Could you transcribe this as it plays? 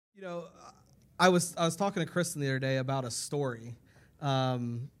You know, I was talking to Kristen the other day about a story,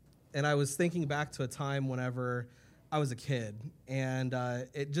 and I was thinking back to a time whenever I was a kid, and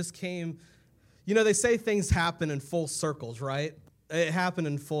it just came. You know, they say things happen in full circles, right? It happened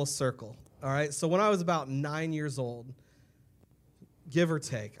in full circle. All right. So when I was about 9 years old, give or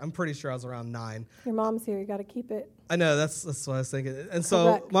take, I'm pretty sure I was around 9. Your mom's here. You got to keep it. I know, that's what I was thinking. And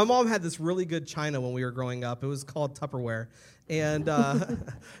so Correct. my mom had this really good china when we were growing up. It was called Tupperware. And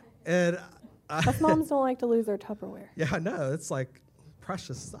Us moms don't like to lose our Tupperware. Yeah, I know. It's like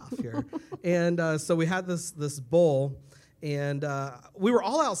precious stuff here. And so we had this bowl, and we were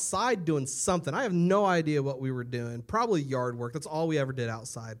all outside doing something. I have no idea what we were doing. Probably yard work. That's all we ever did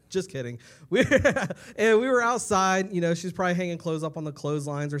outside. Just kidding. And we were outside. You know, she's probably hanging clothes up on the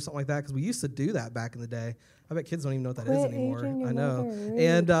clotheslines or something like that, because we used to do that back in the day. I bet kids don't even know what that is anymore. I know.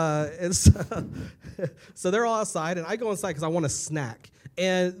 And so they're all outside, and I go inside because I want a snack.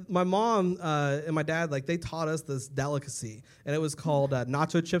 And my mom and my dad, like, they taught us this delicacy, and it was called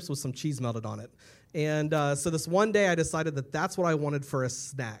nacho chips with some cheese melted on it. And so this one day I decided that that's what I wanted for a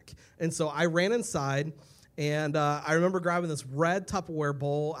snack. And so I ran inside, and I remember grabbing this red Tupperware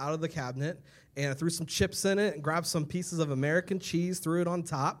bowl out of the cabinet, and I threw some chips in it and grabbed some pieces of American cheese, threw it on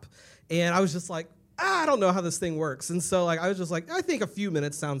top. And I was just like, I don't know how this thing works. And so I was just like, I think a few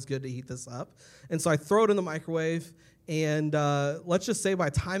minutes sounds good to heat this up. And so I throw it in the microwave. And let's just say by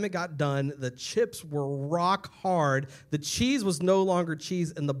the time it got done, the chips were rock hard. The cheese was no longer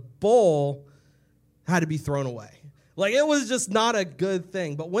cheese, and the bowl had to be thrown away. Like, it was just not a good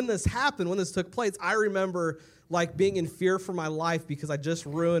thing. But when this happened, when this took place, I remember like being in fear for my life because I just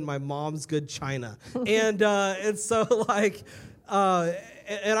ruined my mom's good china. And so like,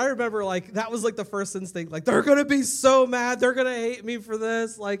 and I remember like that was like the first instinct. Like, they're gonna be so mad. They're gonna hate me for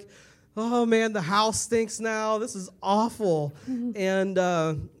this. Like, oh man, the house stinks now. This is awful. And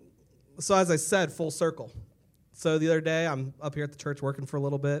so as I said, full circle. So the other day, I'm up here at the church working for a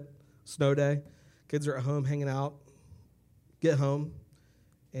little bit. Snow day. Kids are at home hanging out. Get home.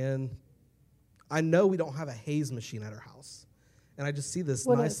 And I know we don't have a haze machine at our house. And I just see this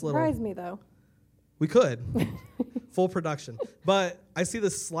nice little... Wouldn't surprise me, though. We could. Full production. But I see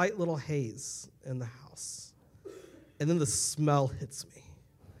this slight little haze in the house. And then the smell hits me.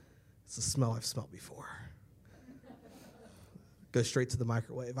 It's a smell I've smelled before. Go straight to the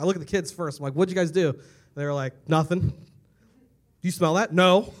microwave. I look at the kids first. I'm like, what'd you guys do? And they were like, nothing. Do you smell that?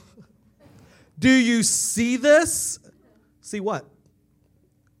 No. Do you see this? See what?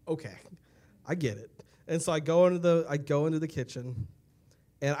 Okay. I get it. And so I go into the kitchen,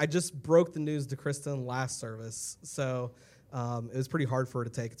 and I just broke the news to Kristen last service. So it was pretty hard for her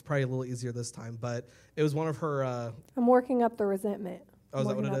to take. It's probably a little easier this time, but it was one of her... I'm working up the resentment. Oh, is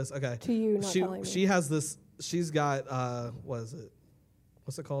that what it is? Okay. To you, not telling me. She has this, she's got, what is it?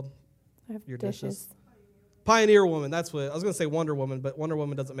 What's it called? I have Your dishes. Pioneer Woman. That's what, I was going to say Wonder Woman, but Wonder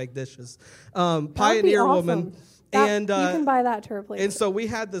Woman doesn't make dishes. Pioneer awesome. Woman. And you can buy that to replace And so we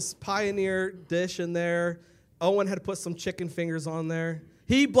had this Pioneer dish in there. Owen had to put some chicken fingers on there.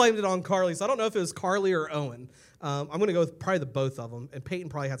 He blamed it on Carly, so I don't know if it was Carly or Owen. I'm going to go with probably the both of them, and Peyton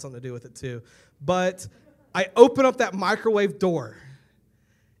probably had something to do with it too. But I open up that microwave door,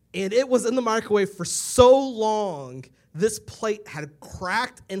 and it was in the microwave for so long, this plate had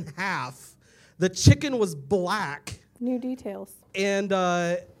cracked in half. The chicken was black. New details. And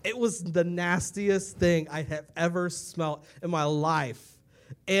it was the nastiest thing I have ever smelled in my life.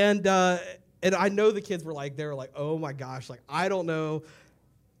 And I know the kids were like, oh my gosh, like, I don't know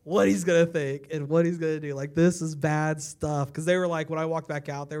what he's going to think and what he's going to do. Like, this is bad stuff. Because they were like, when I walked back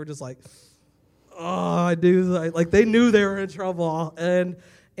out, they were just like, oh, I do. Like, they knew they were in trouble. And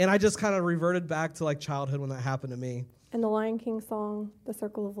I just kind of reverted back to like childhood when that happened to me. And the Lion King song, The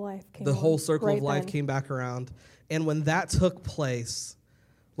Circle of Life, came The on whole circle right of life then. came back around. And when that took place,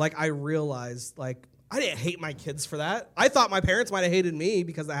 like, I realized, like, I didn't hate my kids for that. I thought my parents might have hated me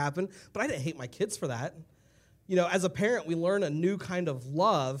because that happened, but I didn't hate my kids for that. You know, as a parent, we learn a new kind of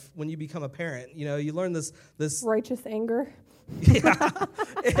love when you become a parent. You know, you learn this righteous anger. Yeah.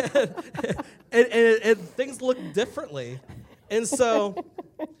 and things look differently. And so,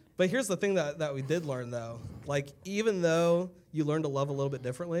 but here's the thing that we did learn, though. Like, even though you learn to love a little bit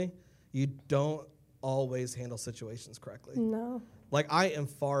differently, you don't always handle situations correctly. No. Like, I am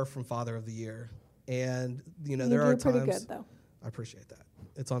far from Father of the Year. And, you know, there are times... You do pretty good, though. I appreciate that.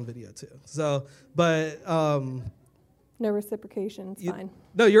 It's on video, too. So, but... no reciprocation. It's fine.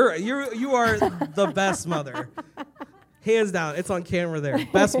 No, you are the best mother. Hands down. It's on camera there.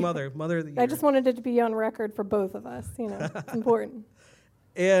 Best mother of the year. I just wanted it to be on record for both of us. You know, it's important.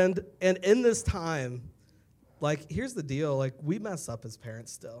 And in this time, Like, here's the deal. Like, we mess up as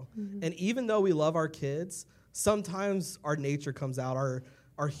parents still. Mm-hmm. And even though we love our kids, sometimes our nature comes out, our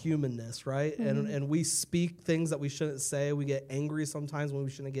humanness, right? Mm-hmm. And we speak things that we shouldn't say. We get angry sometimes when we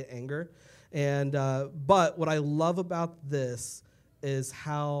shouldn't get anger. And but what I love about this is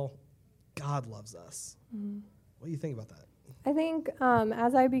how God loves us. Mm-hmm. What do you think about that? I think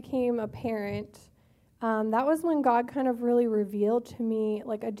as I became a parent, that was when God kind of really revealed to me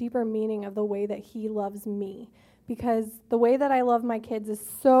like a deeper meaning of the way that he loves me. Because the way that I love my kids is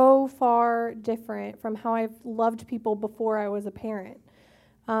so far different from how I've loved people before I was a parent.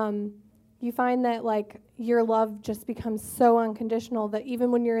 You find that like your love just becomes so unconditional that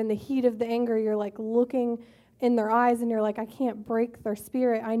even when you're in the heat of the anger, you're like looking in their eyes and you're like, I can't break their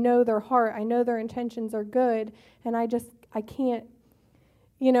spirit. I know their heart. I know their intentions are good. And I can't,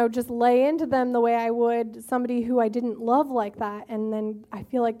 just lay into them the way I would somebody who I didn't love like that. And then I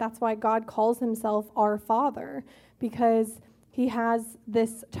feel like that's why God calls himself our Father, because he has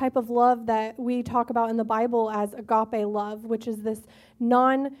this type of love that we talk about in the Bible as agape love, which is this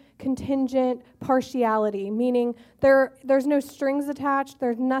non-contingent partiality, meaning there's no strings attached,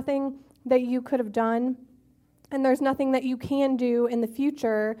 there's nothing that you could have done, and there's nothing that you can do in the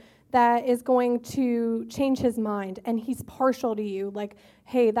future that is going to change his mind, and he's partial to you. Like,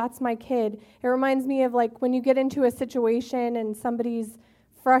 hey, that's my kid. It reminds me of like when you get into a situation and somebody's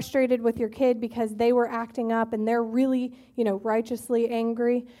frustrated with your kid because they were acting up and they're really, righteously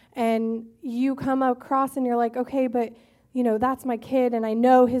angry, and you come across and you're like, okay, but that's my kid and I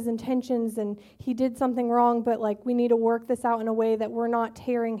know his intentions and he did something wrong, but like we need to work this out in a way that we're not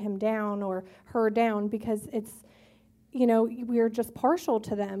tearing him down or her down, because it's, we're just partial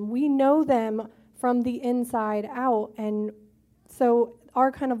to them. We know them from the inside out. And so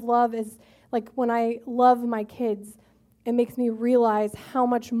our kind of love is like when I love my kids, it makes me realize how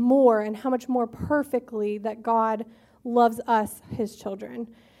much more and how much more perfectly that God loves us, his children.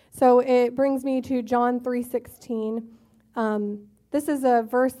 So it brings me to John 3:16. This is a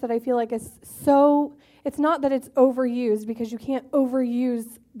verse that I feel like is so, it's not that it's overused, because you can't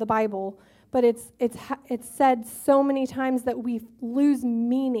overuse the Bible, but it's said so many times that we lose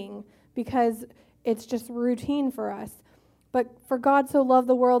meaning because it's just routine for us. But for God so loved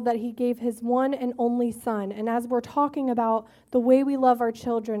the world that he gave his one and only Son. And as we're talking about the way we love our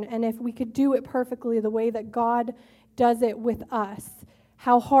children, and if we could do it perfectly the way that God does it with us,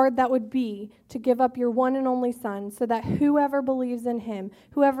 how hard that would be to give up your one and only Son so that whoever believes in him,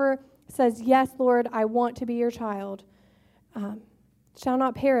 whoever says, yes, Lord, I want to be your child, shall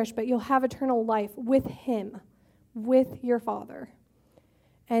not perish, but you'll have eternal life with him, with your Father.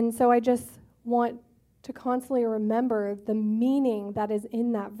 And so I just want to constantly remember the meaning that is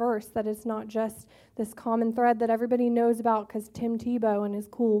in that verse, that it's not just this common thread that everybody knows about because Tim Tebow and his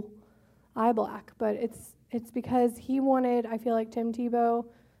cool eye black, but it's because he wanted, I feel like Tim Tebow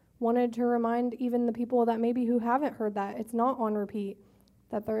wanted to remind even the people that maybe who haven't heard that, it's not on repeat,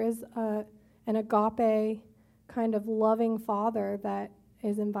 that there is an agape kind of loving Father that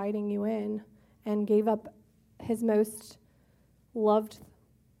is inviting you in and gave up his most loved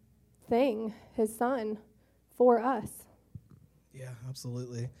thing, his Son, for us. Yeah,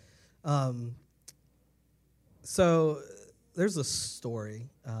 absolutely. So there's a story.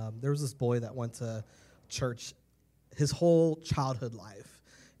 There was this boy that went to church his whole childhood life.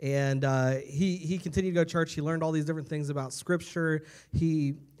 And he continued to go to church. He learned all these different things about Scripture.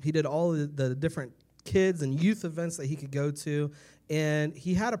 He did all the different kids and youth events that he could go to. And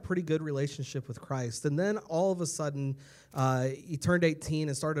he had a pretty good relationship with Christ. And then all of a sudden, he turned 18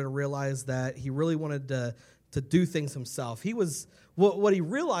 and started to realize that he really wanted to do things himself. What he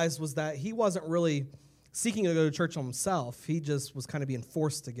realized was that he wasn't really seeking to go to church himself. He just was kind of being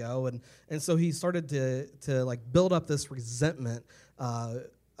forced to go. And so he started to like build up this resentment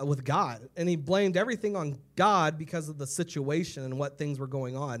with God, and he blamed everything on God because of the situation and what things were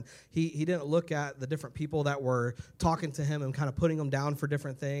going on. He didn't look at the different people that were talking to him and kind of putting him down for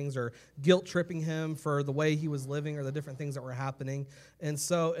different things or guilt tripping him for the way he was living or the different things that were happening. And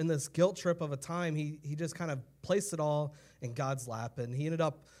so in this guilt trip of a time, he just kind of placed it all in God's lap, and he ended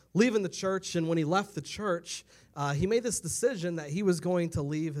up leaving the church. And when he left the church, he made this decision that he was going to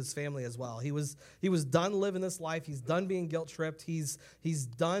leave his family as well. He was done living this life. He's done being guilt-tripped. He's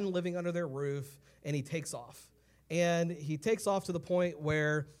done living under their roof, and he takes off. And he takes off to the point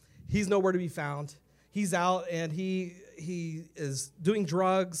where he's nowhere to be found. He's out, and he is doing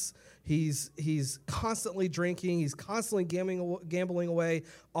drugs. He's constantly drinking. He's constantly gambling away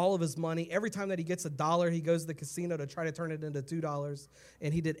all of his money. Every time that he gets $1, he goes to the casino to try to turn it into $2.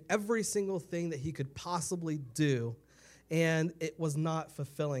 And he did every single thing that he could possibly do, and it was not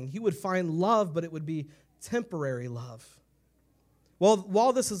fulfilling. He would find love, but it would be temporary love. Well,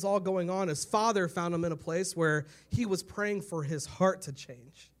 while this is all going on, his father found him in a place where he was praying for his heart to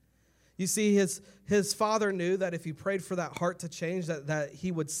change. You see, his father knew that if he prayed for that heart to change, that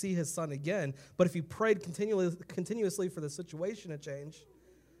he would see his son again. But if he prayed continuously for the situation to change,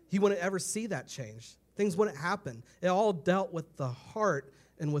 he wouldn't ever see that change. Things wouldn't happen. It all dealt with the heart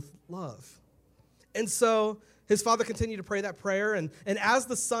and with love. And so his father continued to pray that prayer, and as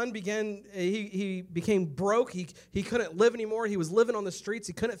the son began, he became broke. He couldn't live anymore. He was living on the streets.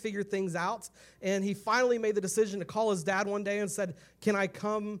 He couldn't figure things out, and he finally made the decision to call his dad one day and said, "Can I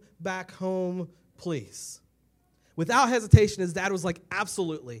come back home, please?" Without hesitation, his dad was like,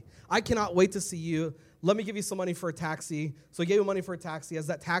 "Absolutely. I cannot wait to see you. Let me give you some money for a taxi." So he gave him money for a taxi. As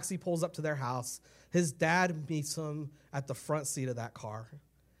that taxi pulls up to their house, his dad meets him at the front seat of that car.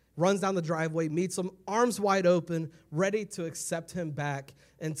 Runs down the driveway, meets him, arms wide open, ready to accept him back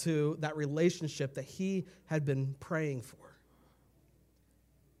into that relationship that he had been praying for.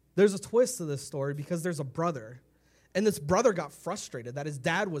 There's a twist to this story because there's a brother, and this brother got frustrated that his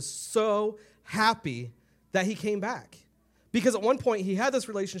dad was so happy that he came back. Because at one point, he had this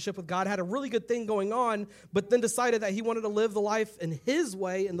relationship with God, had a really good thing going on, but then decided that he wanted to live the life in his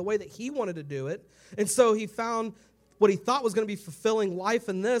way, in the way that he wanted to do it. And so he found what he thought was going to be fulfilling life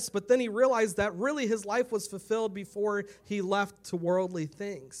in this, but then he realized that really his life was fulfilled before he left to worldly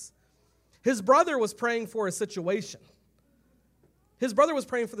things. His brother was praying for a situation. His brother was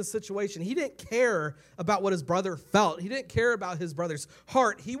praying for the situation. He didn't care about what his brother felt. He didn't care about his brother's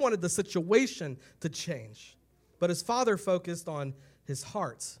heart. He wanted the situation to change. But his father focused on his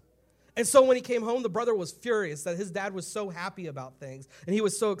heart. And so when he came home, the brother was furious that his dad was so happy about things. And he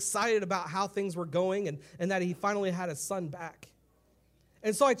was so excited about how things were going and that he finally had his son back.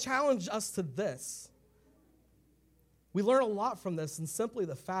 And so I challenge us to this. We learn a lot from this, and simply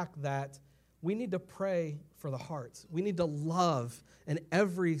the fact that we need to pray for the heart. We need to love in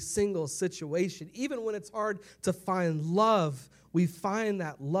every single situation. Even when it's hard to find love, we find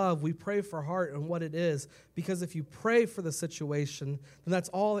that love. We pray for heart and what it is. Because if you pray for the situation, then that's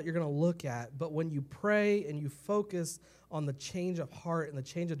all that you're going to look at. But when you pray and you focus on the change of heart and the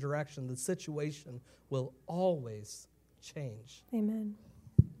change of direction, the situation will always change. Amen.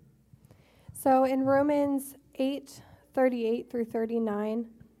 So in Romans 8:38 through 39,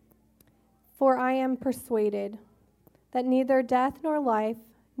 "For I am persuaded that neither death nor life,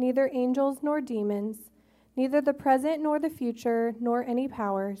 neither angels nor demons, neither the present nor the future, nor any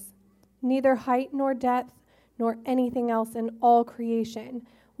powers, neither height nor depth, nor anything else in all creation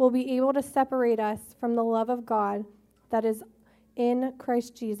will be able to separate us from the love of God that is in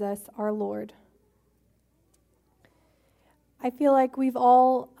Christ Jesus our Lord." I feel like we've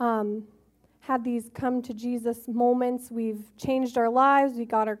all had these come to Jesus moments. We've changed our lives, we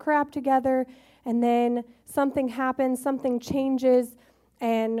got our crap together, and then something happens, something changes,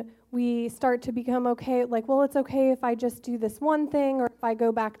 and we start to become okay, like, well, it's okay if I just do this one thing, or if I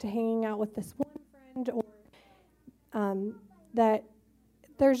go back to hanging out with this one friend, or that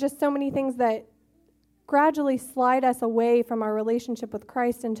there's just so many things that gradually slide us away from our relationship with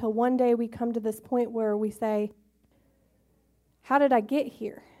Christ until one day we come to this point where we say, how did I get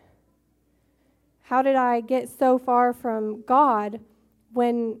here? How did I get so far from God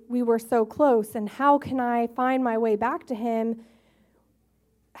when we were so close? And how can I find my way back to him?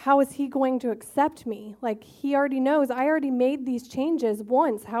 How is he going to accept me? Like, he already knows, I already made these changes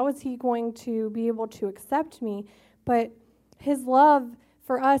once. How is he going to be able to accept me? But his love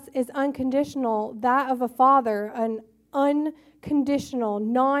for us is unconditional, that of a father, an unconditional,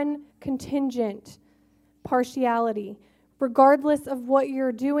 non-contingent partiality. Regardless of what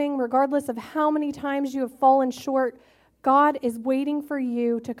you're doing, regardless of how many times you have fallen short, God is waiting for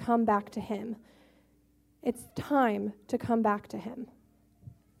you to come back to him. It's time to come back to him.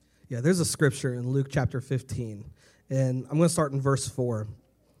 Yeah, there's a scripture in Luke chapter 15, and I'm going to start in verse 4.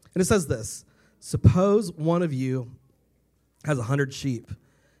 And it says this: "Suppose one of you has 100 sheep,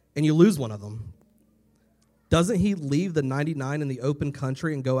 and you lose one of them. Doesn't he leave the 99 in the open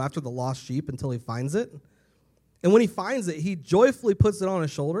country and go after the lost sheep until he finds it? And when he finds it, he joyfully puts it on his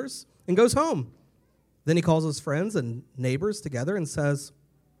shoulders and goes home. Then he calls his friends and neighbors together and says,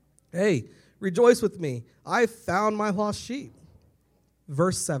 'Hey, rejoice with me. I found my lost sheep.'"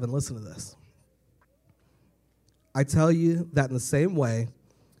 Verse 7, listen to this. "I tell you that in the same way,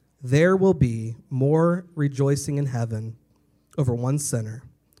 there will be more rejoicing in heaven over one sinner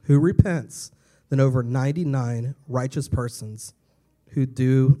who repents than over 99 righteous persons who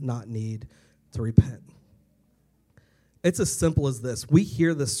do not need to repent." It's as simple as this. We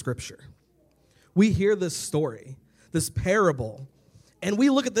hear this scripture. We hear this story, this parable, And we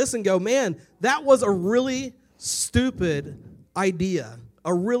look at this and go, man, that was a really stupid idea,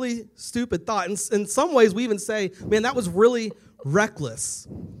 a really stupid thought. And in some ways, we even say, man, that was really reckless.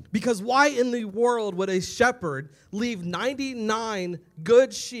 Because why in the world would a shepherd leave 99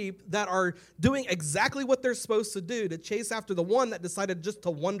 good sheep that are doing exactly what they're supposed to do to chase after the one that decided just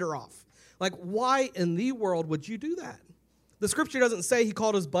to wander off? Like, why in the world would you do that? The scripture doesn't say he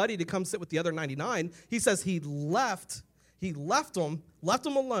called his buddy to come sit with the other 99. He says he left them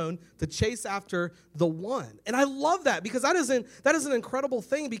alone to chase after the one. And I love that, because that is an incredible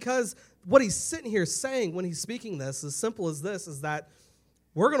thing, because what he's sitting here saying when he's speaking this, as simple as this, is that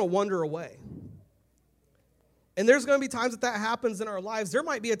we're going to wander away. And there's going to be times that happens in our lives. There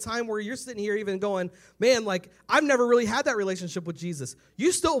might be a time where you're sitting here even going, man, like, I've never really had that relationship with Jesus.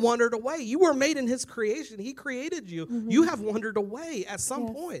 You still wandered away. You were made in his creation. He created you. Mm-hmm. You have wandered away at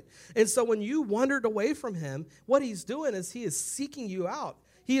some point. And so when you wandered away from him, what he's doing is he is seeking you out.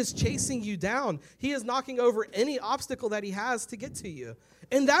 He is chasing you down. He is knocking over any obstacle that he has to get to you.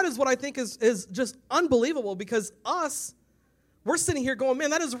 And that is what I think is just unbelievable, because we're sitting here going, man,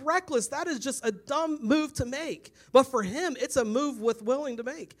 that is reckless. That is just a dumb move to make. But for him, it's a move with willing to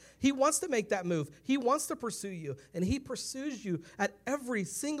make. He wants to make that move. He wants to pursue you. And he pursues you at every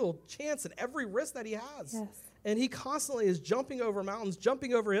single chance and every risk that he has. Yes. And he constantly is jumping over mountains,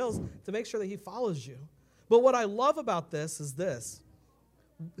 jumping over hills to make sure that he follows you. But what I love about this is this.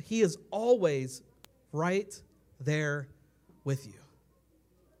 He is always right there with you.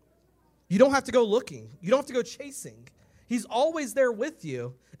 You don't have to go looking. You don't have to go chasing. He's always there with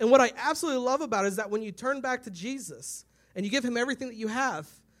you. And what I absolutely love about it is that when you turn back to Jesus and you give him everything that you have,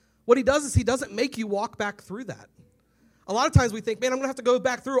 what he does is he doesn't make you walk back through that. A lot of times we think, man, I'm going to have to go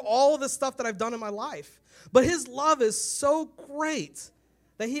back through all of this stuff that I've done in my life. But his love is so great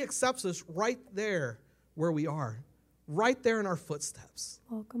that he accepts us right there where we are, right there in our footsteps.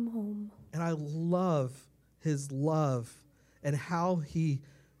 Welcome home. And I love his love and how he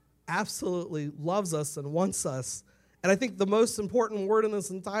absolutely loves us and wants us. And I think the most important word in this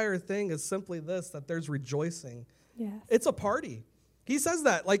entire thing is simply this, that there's rejoicing. Yes. It's a party. He says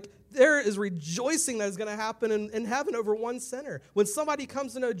that. Like, there is rejoicing that is going to happen in heaven over one sinner. When somebody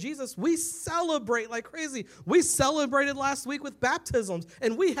comes to know Jesus, we celebrate like crazy. We celebrated last week with baptisms,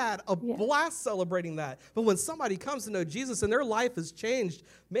 and we had a blast celebrating that. But when somebody comes to know Jesus and their life has changed,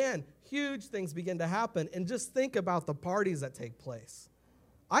 man, huge things begin to happen. And just think about the parties that take place.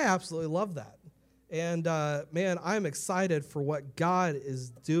 I absolutely love that. And, man, I'm excited for what God is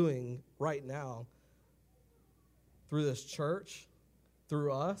doing right now through this church,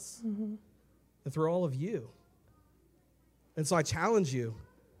 through us, and through all of you. And so I challenge you.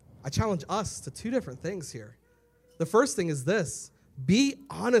 I challenge us to two different things here. The first thing is this. Be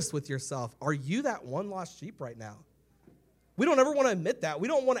honest with yourself. Are you that one lost sheep right now? We don't ever want to admit that. We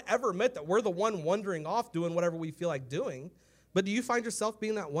don't want to ever admit that we're the one wandering off doing whatever we feel like doing. But do you find yourself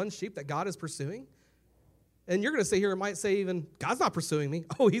being that one sheep that God is pursuing? And you're going to say here, it might say even, God's not pursuing me.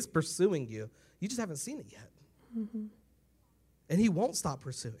 Oh, he's pursuing you. You just haven't seen it yet. Mm-hmm. And he won't stop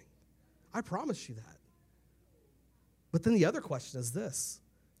pursuing. I promise you that. But then the other question is this.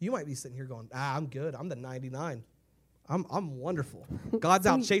 You might be sitting here going, I'm good. I'm the 99. I'm wonderful. God's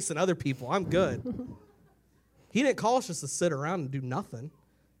out chasing other people. I'm good. He didn't call us just to sit around and do nothing.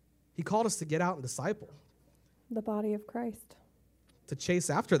 He called us to get out and disciple. The body of Christ. To chase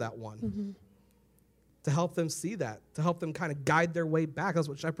after that one. Mm-hmm. To help them see that, to help them kind of guide their way back. That's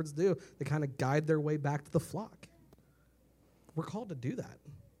what shepherds do. They kind of guide their way back to the flock. We're called to do that.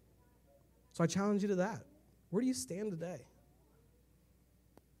 So I challenge you to that. Where do you stand today?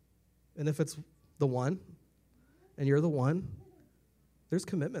 And if it's the one, and you're the one, there's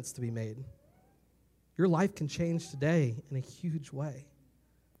commitments to be made. Your life can change today in a huge way.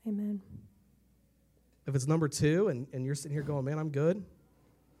 Amen. If it's number two, and you're sitting here going, man, I'm good,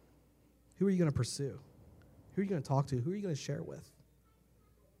 who are you going to pursue? Who are you going to talk to? Who are you going to share with?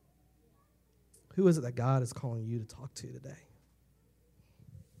 Who is it that God is calling you to talk to today?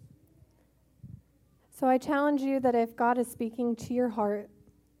 So I challenge you that if God is speaking to your heart,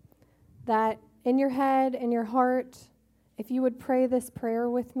 that in your head, in your heart, if you would pray this prayer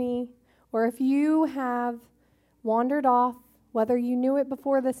with me, or if you have wandered off, whether you knew it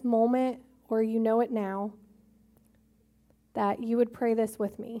before this moment or you know it now, that you would pray this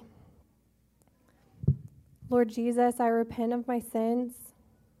with me. Lord Jesus, I repent of my sins.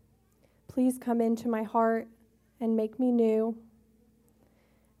 Please come into my heart and make me new.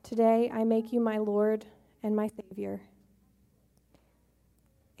 Today, I make you my Lord and my Savior.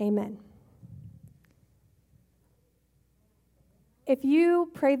 Amen. If you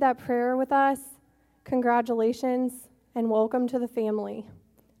prayed that prayer with us, congratulations. and welcome to the family.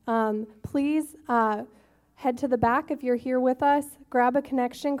 Please head to the back if you're here with us, grab a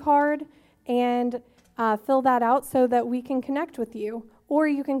connection card, and fill that out so that we can connect with you. Or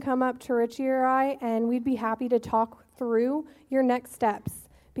you can come up to Richie or I, and we'd be happy to talk through your next steps,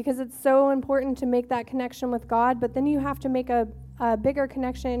 because it's so important to make that connection with God, but then you have to make a bigger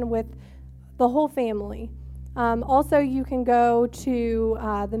connection with the whole family. Also, you can go to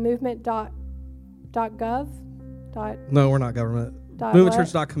the movement.gov. No, we're not government.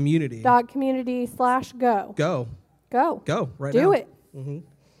 movementchurch.community. .community/go. Go right now. Do it. Mm-hmm.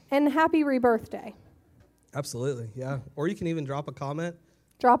 And happy rebirthday. Absolutely, yeah. Or you can even drop a comment.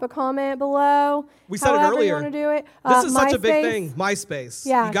 Drop a comment below. We said it earlier. You want to do it. This is such a MySpace. big thing. MySpace.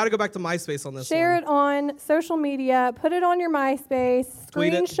 Yeah. You got to go back to MySpace on this Share one. it on social media. Put it on your MySpace.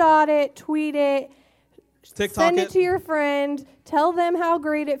 Tweet it. Screenshot it. Tweet it. TikTok Send it to your friend. Tell them how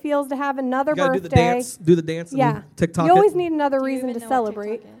great it feels to have another you gotta birthday. Do the dance. Yeah. And TikTok. You always it. need another Do you reason even to know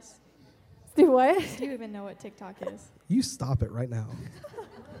celebrate. What TikTok is? Do what? Do you even know what TikTok is? You stop it right now.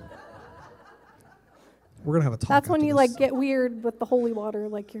 We're gonna have a talk. That's when after you this. get weird with the holy water,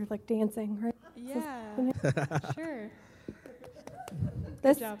 like you're dancing, right? Yeah. Sure.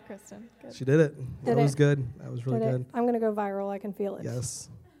 This Good job, Kristen. Good. She did it. Did That was it. good. That was really did it. good. I'm gonna go viral. I can feel it. Yes.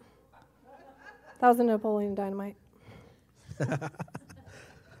 That was a Napoleon Dynamite.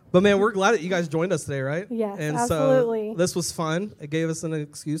 But man, we're glad that you guys joined us today, right? Yes, and absolutely. So this was fun. It gave us an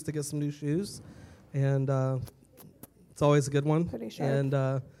excuse to get some new shoes, and it's always a good one. Pretty sure. And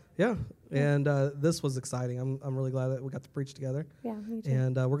and this was exciting. I'm really glad that we got to preach together. Yeah, me too.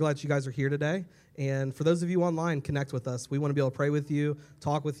 And we're glad that you guys are here today. And for those of you online, connect with us. We want to be able to pray with you,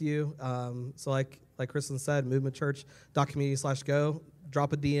 talk with you. So like Kristen said, movementchurch.community/go.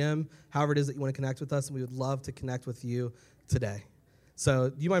 Drop a DM, however it is that you want to connect with us, and we would love to connect with you today. So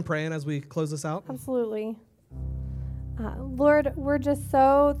do you mind praying as we close this out? Absolutely. Lord, we're just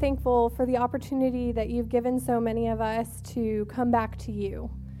so thankful for the opportunity that you've given so many of us to come back to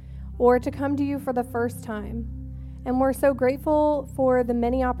you, or to come to you for the first time. And we're so grateful for the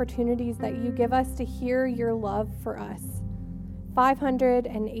many opportunities that you give us to hear your love for us.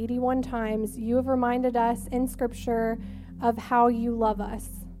 581 times you have reminded us in Scripture of how you love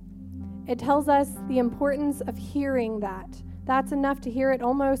us. It tells us the importance of hearing that. That's enough to hear it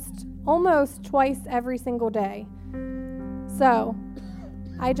almost twice every single day. So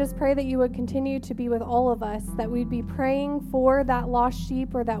I just pray that you would continue to be with all of us, that we'd be praying for that lost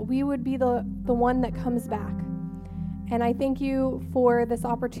sheep, or that we would be the one that comes back. And I thank you for this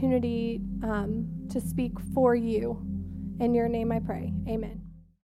opportunity to speak for you. In your name I pray. Amen.